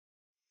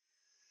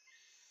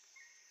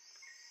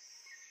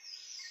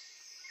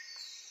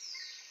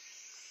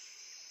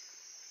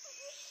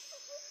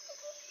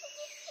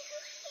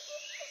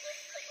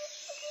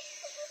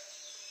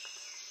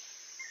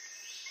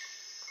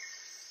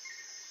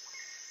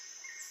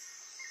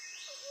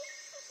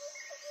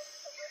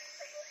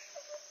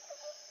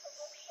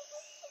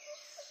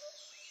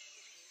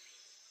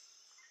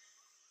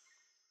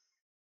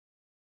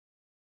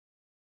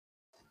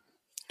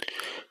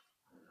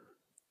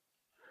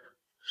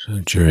So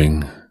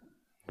during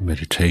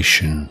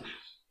meditation,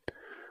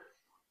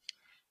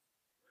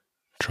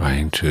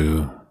 trying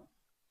to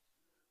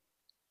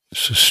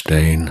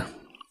sustain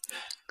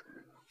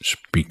this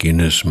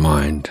beginner's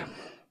mind,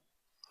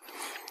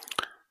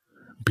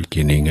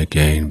 beginning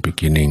again,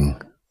 beginning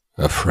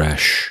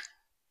afresh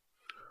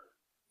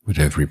with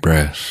every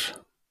breath.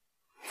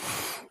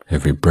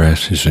 Every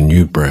breath is a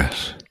new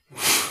breath.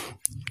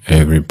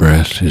 Every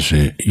breath is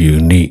a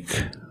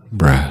unique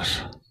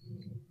breath.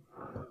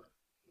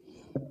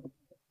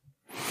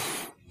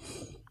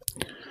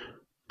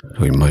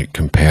 We might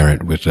compare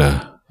it with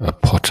a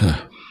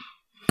potter.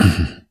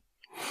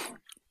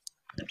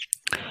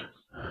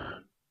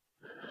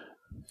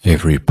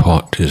 Every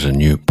pot is a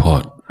new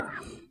pot.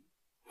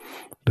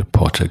 The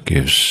potter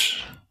gives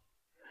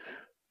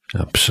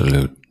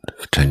absolute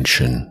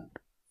attention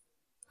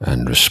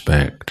and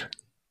respect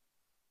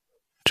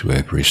to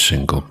every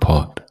single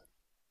pot.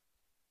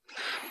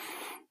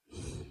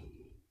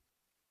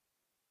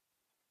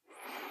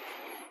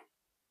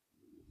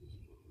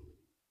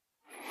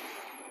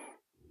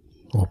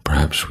 Or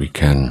perhaps we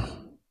can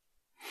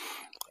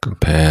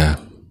compare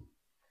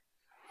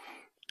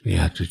the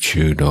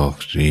attitude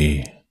of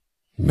the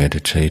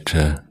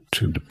meditator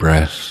to the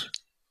breath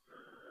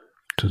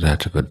to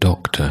that of a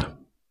doctor.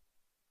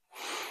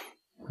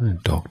 The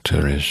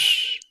doctor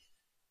is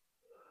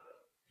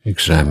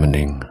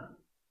examining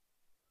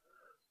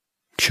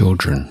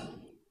children,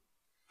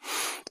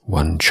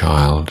 one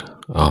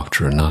child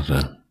after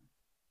another.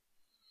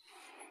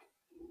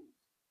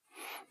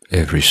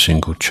 Every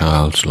single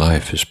child's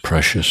life is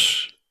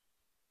precious.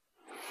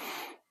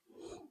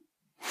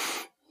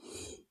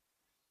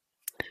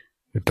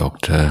 The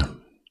doctor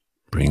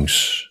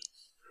brings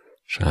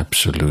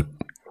absolute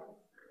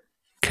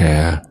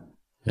care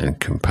and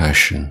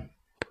compassion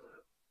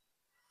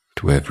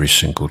to every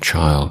single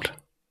child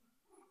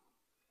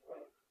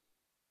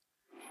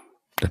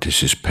that is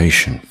his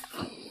patient.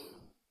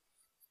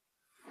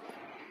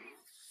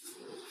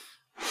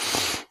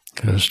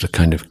 There's the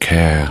kind of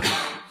care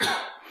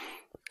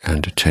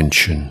and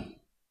attention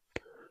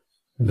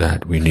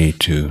that we need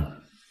to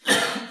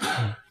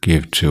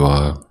give to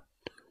our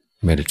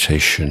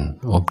meditation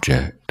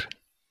object,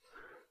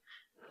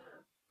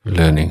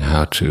 learning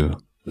how to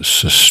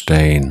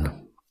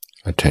sustain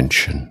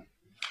attention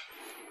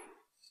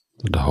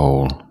the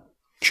whole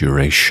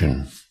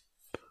duration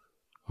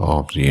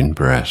of the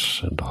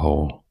in-breath and the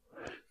whole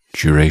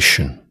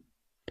duration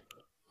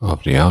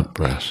of the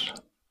out-breath.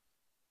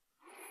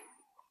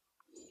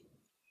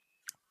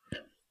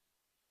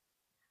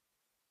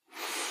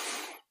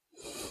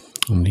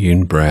 On the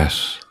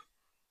in-breath,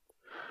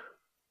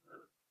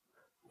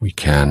 we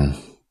can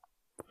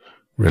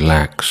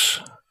relax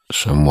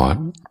somewhat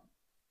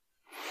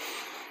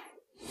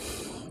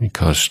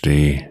because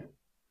the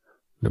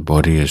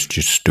body is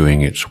just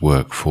doing its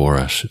work for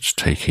us. It's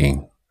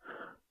taking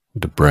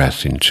the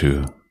breath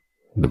into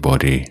the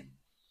body,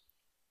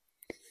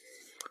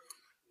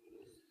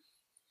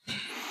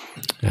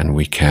 and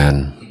we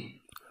can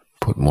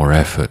put more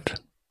effort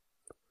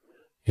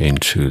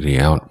into the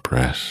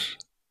out-breath.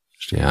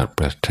 The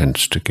out-breath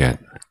tends to get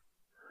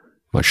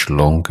much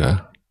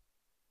longer,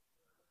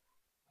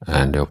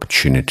 and the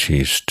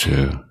opportunities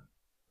to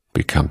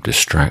become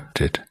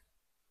distracted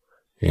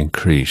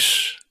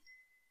increase.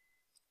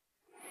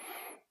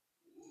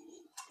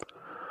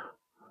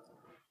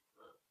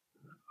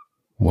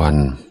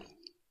 One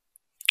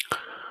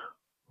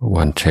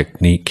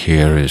technique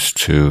here is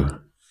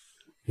to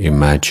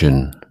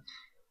imagine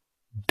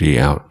the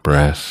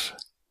out-breath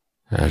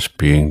as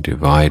being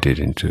divided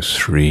into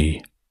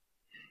 3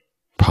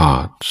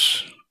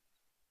 parts.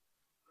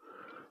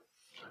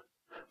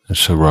 And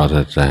so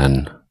rather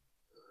than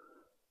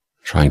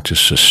trying to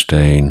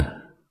sustain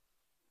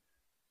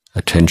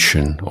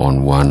attention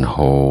on one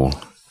whole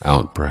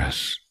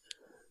out-breath,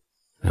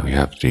 now we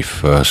have the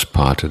first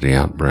part of the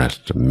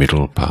out-breath, the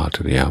middle part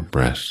of the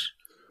out-breath,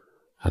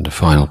 and the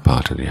final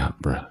part of the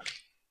out-breath.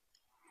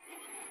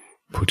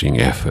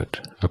 Putting effort,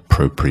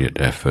 appropriate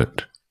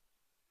effort,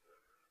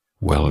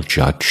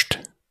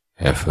 well-judged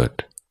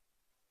effort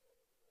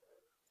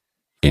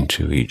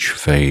into each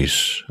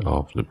phase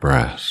of the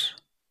breath.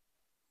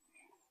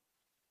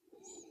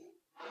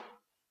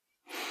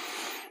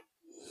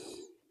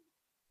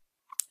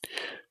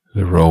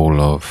 The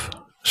role of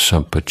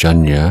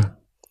sampajanya,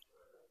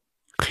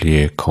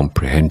 clear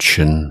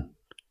comprehension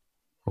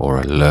or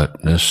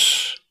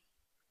alertness,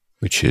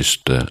 which is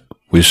the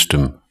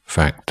wisdom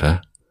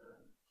factor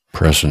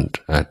present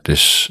at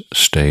this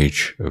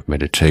stage of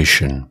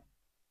meditation,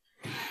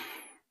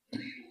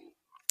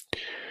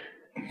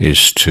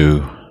 is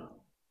to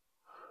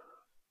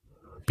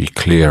be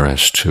clear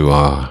as to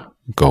our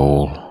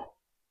goal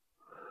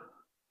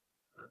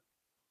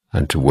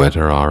and to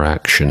whether our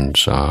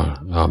actions,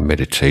 our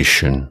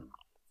meditation,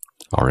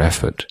 our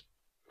effort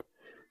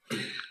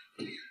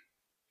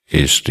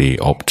is the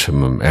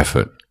optimum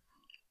effort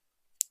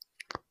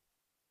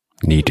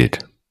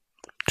needed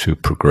to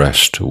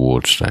progress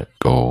towards that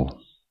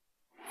goal.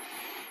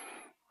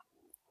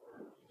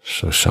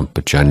 So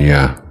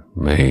Sampajanya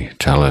may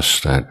tell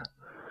us that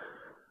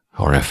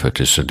our effort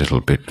is a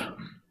little bit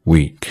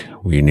weak.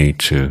 We need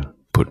to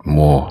put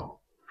more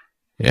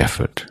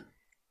effort.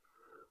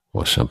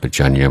 Or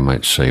Sampajanya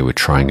might say we're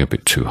trying a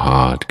bit too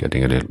hard,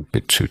 getting a little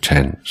bit too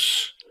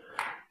tense.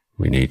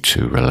 We need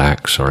to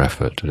relax our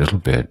effort a little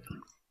bit.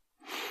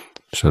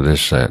 So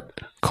there's that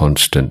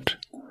constant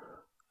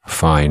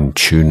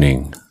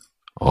fine-tuning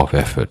of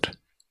effort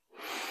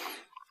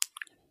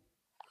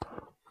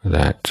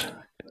that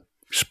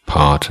is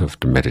part of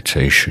the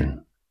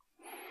meditation.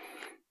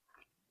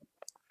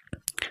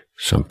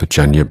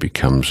 Sampajanya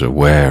becomes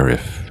aware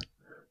if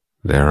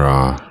there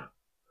are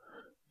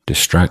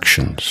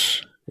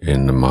distractions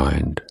in the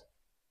mind,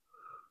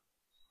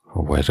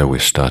 or whether we're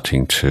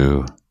starting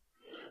to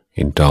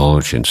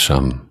indulge in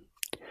some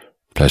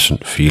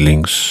pleasant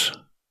feelings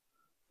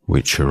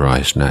which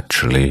arise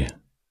naturally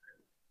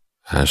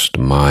as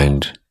the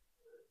mind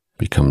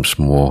becomes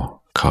more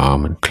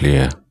calm and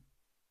clear.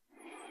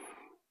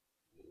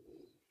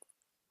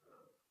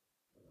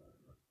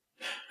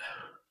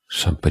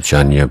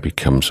 Sampajanya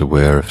becomes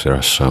aware if there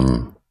are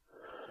some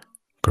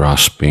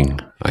grasping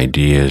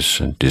ideas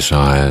and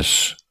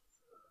desires,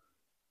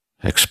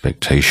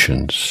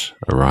 expectations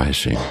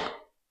arising.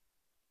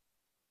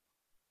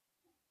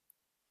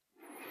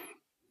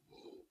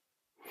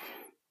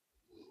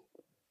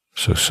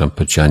 So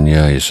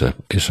Sampajanya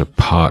is a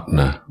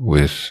partner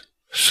with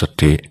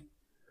sati,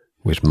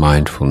 with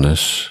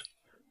mindfulness,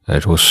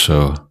 that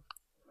also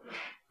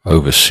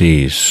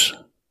oversees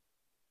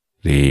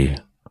the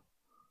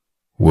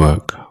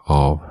work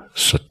of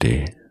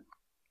sati.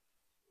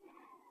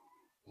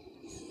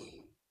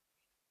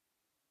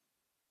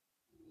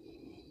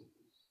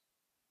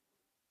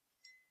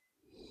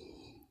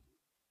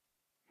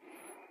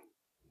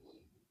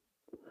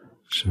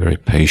 So very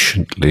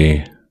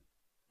patiently,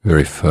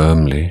 very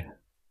firmly,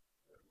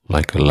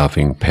 like a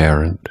loving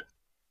parent,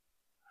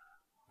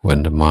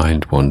 when the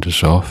mind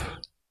wanders off,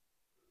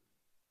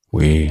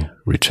 we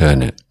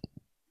return it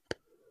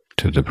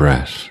to the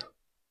breath.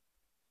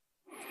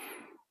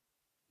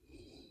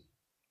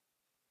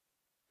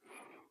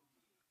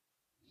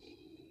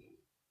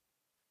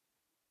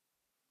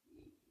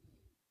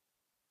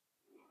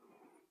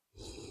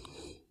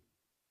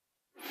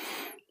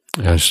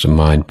 As the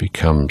mind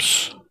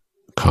becomes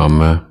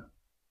calmer,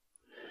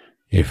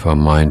 if our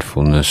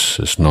mindfulness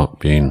has not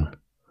been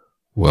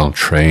well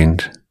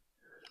trained,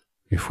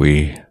 if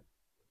we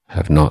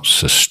have not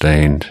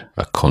sustained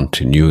a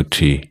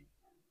continuity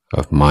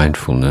of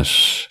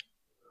mindfulness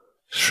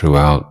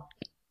throughout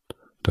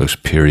those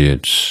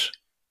periods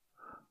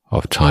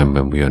of time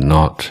when we are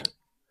not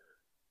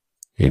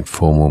in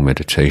formal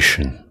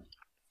meditation,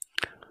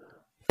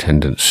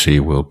 tendency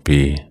will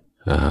be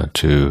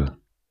to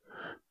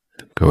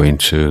go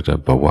into the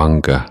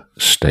bhavanga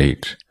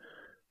state,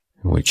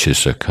 which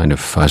is a kind of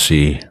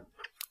fuzzy,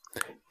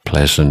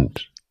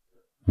 pleasant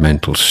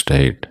mental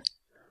state,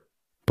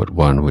 but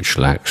one which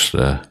lacks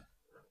the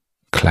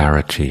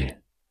clarity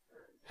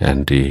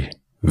and the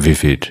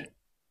vivid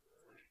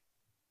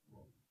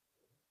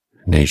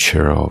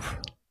nature of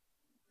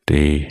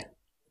the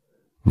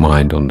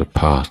mind on the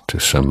path to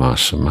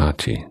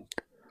samma-samadhi.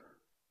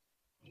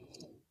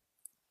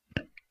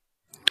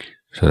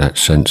 So that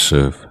sense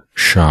of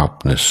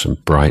sharpness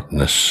and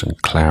brightness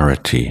and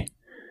clarity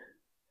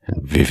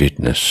and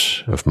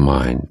vividness of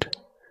mind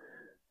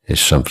is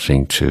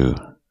something to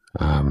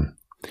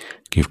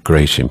give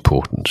great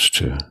importance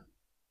to.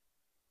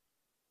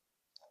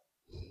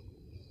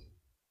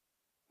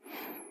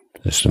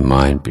 As the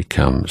mind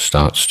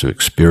starts to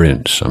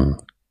experience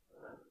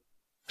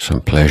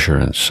some pleasure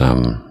and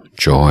some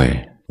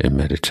joy in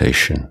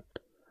meditation,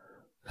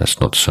 that's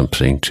not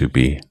something to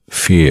be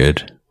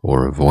feared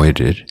or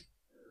avoided,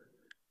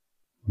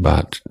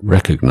 but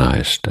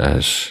recognized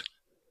as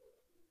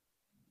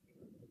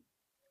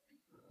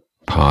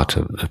part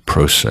of the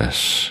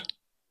process,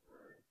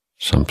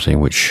 something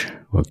which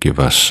will give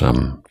us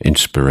some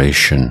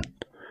inspiration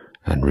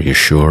and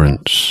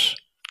reassurance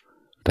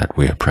that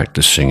we are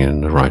practicing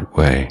in the right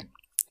way,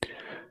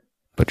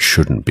 but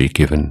shouldn't be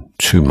given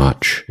too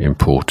much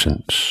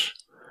importance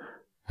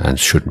and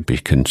shouldn't be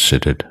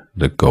considered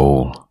the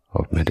goal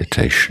of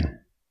meditation.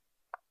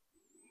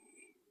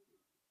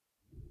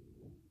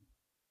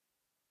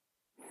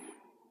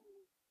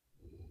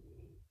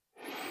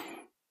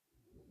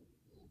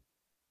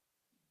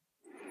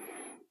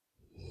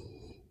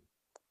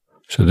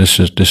 So this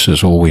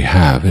is all we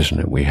have, isn't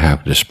it? We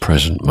have this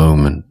present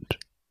moment.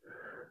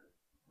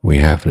 We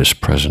have this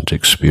present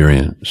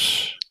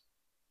experience.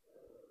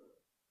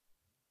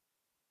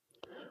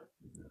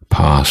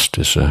 Past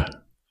is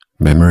a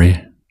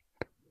memory.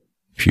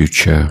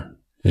 Future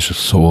is a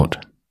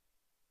thought.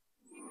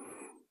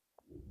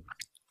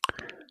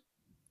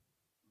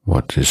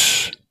 What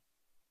is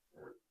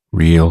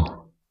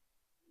real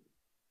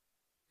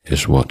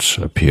is what's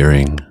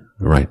appearing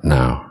right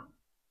now.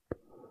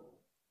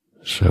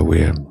 So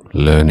we're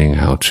learning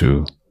how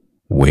to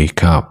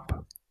wake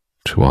up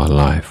to our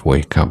life,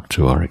 wake up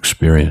to our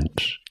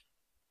experience,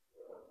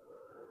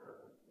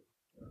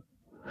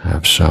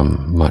 have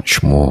some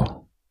much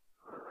more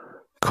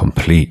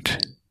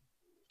complete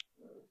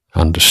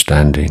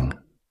understanding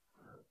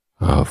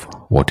of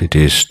what it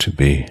is to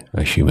be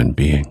a human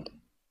being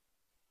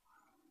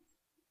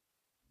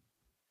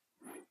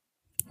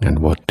and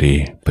what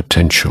the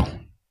potential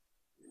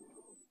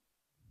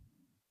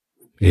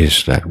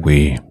is that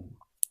we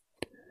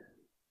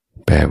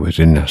bear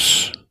within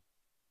us,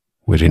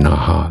 within our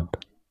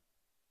heart.